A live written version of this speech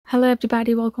Hello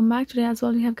everybody, welcome back. Today as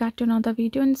well we have got to another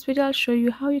video. In this video I'll show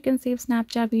you how you can save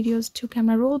Snapchat videos to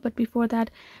camera roll. But before that,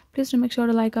 please do make sure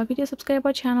to like our video, subscribe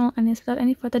our channel, and without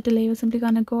any further delay we're simply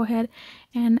gonna go ahead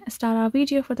and start our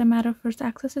video. For the matter, first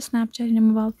access to Snapchat in your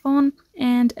mobile phone,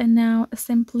 and now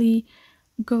simply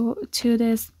go to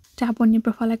this, tap on your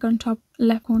profile icon on top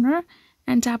left corner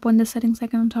and tap on the settings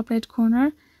icon on top right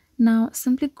corner. Now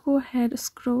simply go ahead,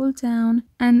 scroll down,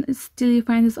 and still you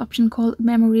find this option called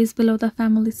memories below the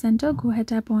family center. Go ahead,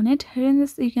 tap on it. Here in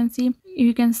this you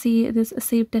can see this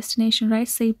save destination, right?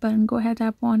 Save button. Go ahead,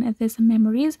 tap on this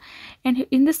memories, and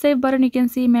in the save button you can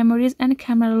see memories and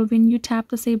camera roll. When you tap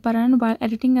the save button while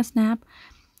editing a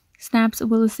snaps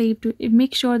will save to.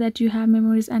 Make sure that you have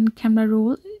memories and camera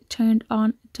roll turned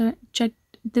on. Check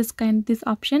this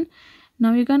option.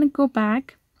 Now you're gonna go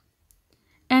back,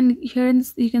 and here in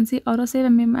this, you can see auto save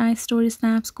and my story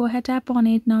snaps. Go ahead, tap on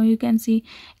it. Now you can see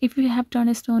if you have turned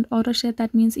it on auto save,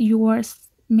 that means your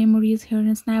memories here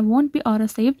in Snap won't be auto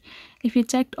saved. If you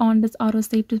checked on this auto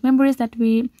save to memories, that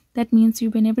means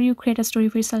whenever you create a story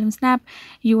for yourself in Snap,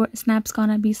 your snap's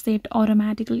gonna be saved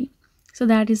automatically. So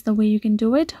that is the way you can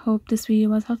do it. Hope this video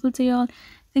was helpful to you all.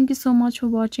 Thank you so much for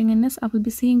watching, and this I will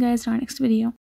be seeing you guys in our next video.